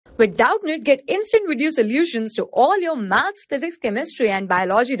With Doubtnut, get instant video solutions to all your maths, physics, chemistry, and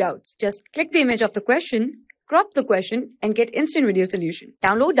biology doubts. Just click the image of the question, crop the question, and get instant video solution.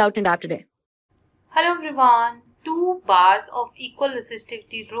 Download Doubtnut app today. Hello everyone. Two bars of equal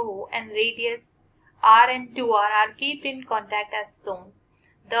resistivity rho and radius r and 2r are kept in contact as shown.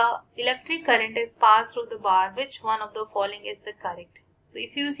 The electric current is passed through the bar. Which one of the following is the correct? So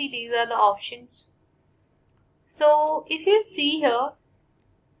if you see, these are the options. So if you see here,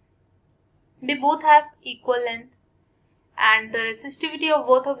 they both have equal length and the resistivity of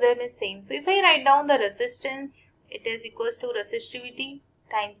both of them is same. So if I write down the resistance, it is equals to resistivity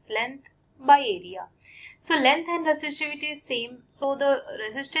times length by area. So length and resistivity is same, so the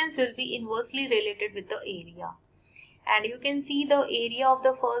resistance will be inversely related with the area. And you can see the area of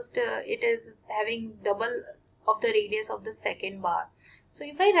the first, it is having double of the radius of the second bar. So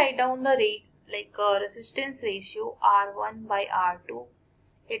if I write down the rate like resistance ratio R1 by R2,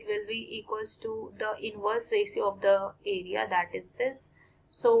 it will be equals to the inverse ratio of the area, that is this.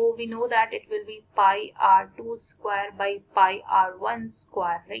 So we know that it will be pi R2 square by pi R1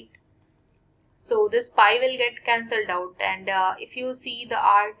 square, right? So this pi will get cancelled out, and if you see, the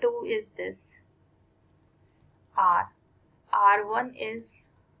R2 is this R1 is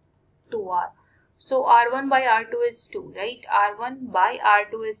 2R. So R1 by R2 is 2, right? R1 by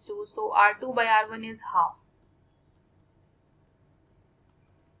R2 is 2, so R2 by R1 is half.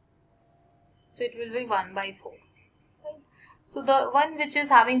 So it will be 1 by 4. Right? So the one which is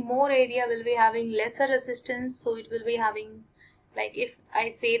having more area will be having lesser resistance, so it will be having, like if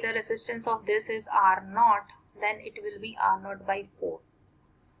I say the resistance of this is R0, then it will be R0 by 4.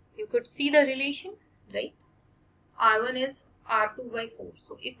 You could see the relation, right? R1 is R2 by 4.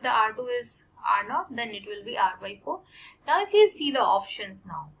 So if the R2 is R0, then it will be R by 4. Now if you see the options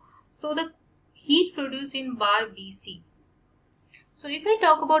now, so the heat produced in bar BC. So if I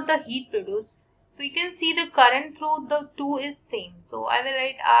talk about the heat produced, so you can see the current through the two is same. So I will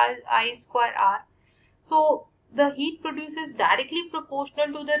write I square R. So the heat produced is directly proportional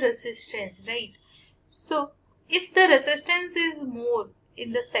to the resistance, right? So if the resistance is more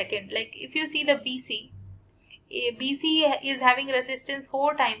in the second, like if you see the BC is having resistance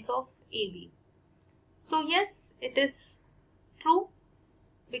 4 times of AB. So yes, it is true,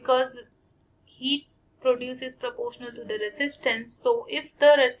 because heat produced is proportional to the resistance. So if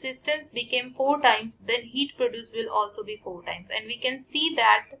the resistance became 4 times, then heat produced will also be 4 times. And we can see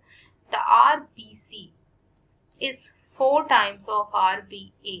that the RBC is 4 times of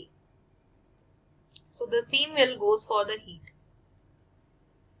RBA. So the same will goes for the heat.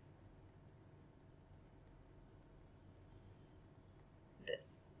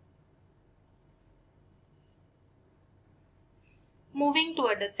 This. Moving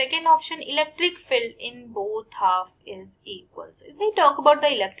toward the second option, electric field in both half is equal. So if we talk about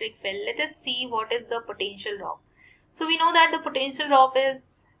the electric field, let us see what is the potential drop. So we know that the potential drop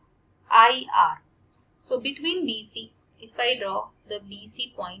is IR. So between BC, if I draw the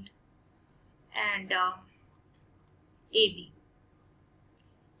BC point and AB,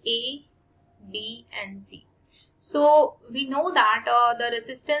 A, B and C. So we know that the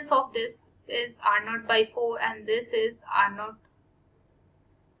resistance of this is R0 by 4 and this is R0.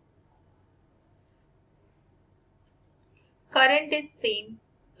 Current is same.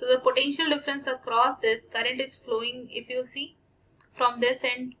 So the potential difference across this current is flowing, if you see, from this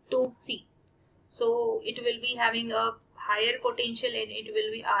end to C. So it will be having a higher potential and it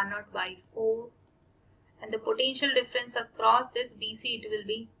will be R0 by 4. And the potential difference across this BC, it will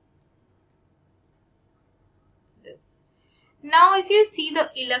be this. Now if you see the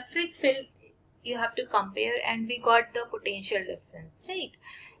electric field, you have to compare, and we got the potential difference, right?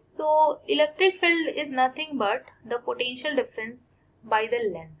 So electric field is nothing but the potential difference by the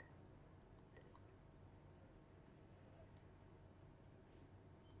length.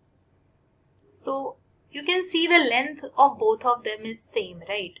 So you can see the length of both of them is same,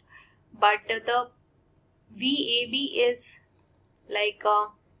 right? But the VAB is like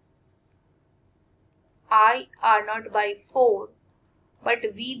I R0 by 4, but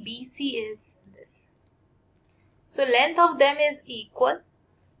VBC is this. So length of them is equal,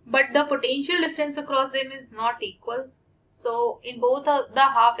 but the potential difference across them is not equal. So in both the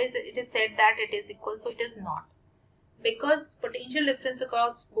half it is said that it is equal, so it is not, because potential difference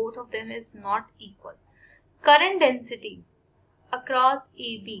across both of them is not equal. Current density across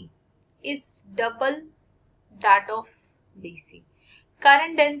AB is double that of BC.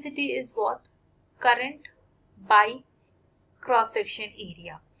 Current density is what? Current by cross section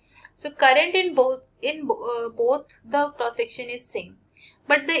area. So current in both the cross section is same,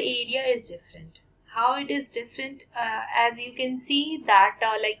 but the area is different. how it is different, as you can see that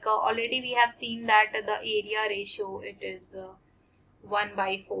already we have seen that the area ratio, it is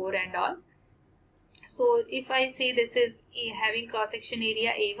 1/4 and all. So if I say this is having cross section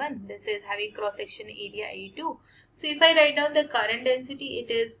area A1, this is having cross section area A2. So if I write down the current density,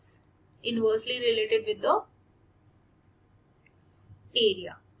 it is inversely related with the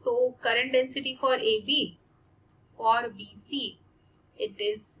area. So current density for AB, for BC, it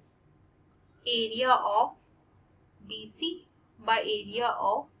is area of BC by area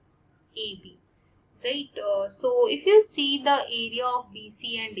of AB, right? So if you see the area of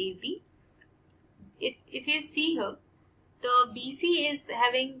BC and AB, if you see here, the BC is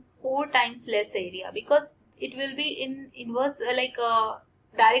having 4 times less area because it will be in inverse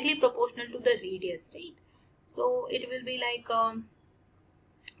directly proportional to the radius, right? So it will be like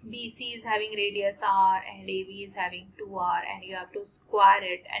BC is having radius R and AB is having 2R, and you have to square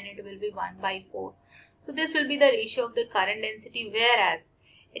it and it will be 1/4. So this will be the ratio of the current density, whereas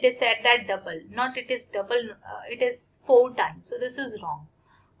it is said that double, not it is double, it is 4 times. So this is wrong.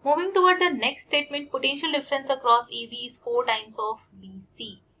 Moving toward the next statement, potential difference across AB is 4 times of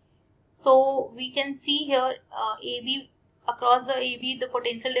BC. So we can see here AB, across the AB, the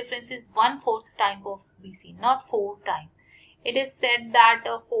potential difference is 1/4 time of BC, not 4 times. It is said that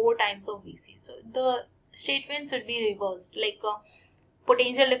 4 times of BC. So the statement should be reversed, like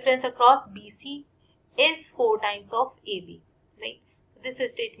potential difference across BC is 4 times of AB, right? This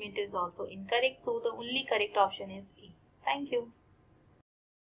statement is also incorrect. So the only correct option is A. Thank you.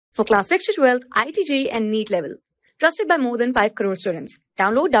 For class 6 to 12, IIT JEE and NEET level. Trusted by more than 5 crore students.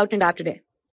 Download Doubtnut app today.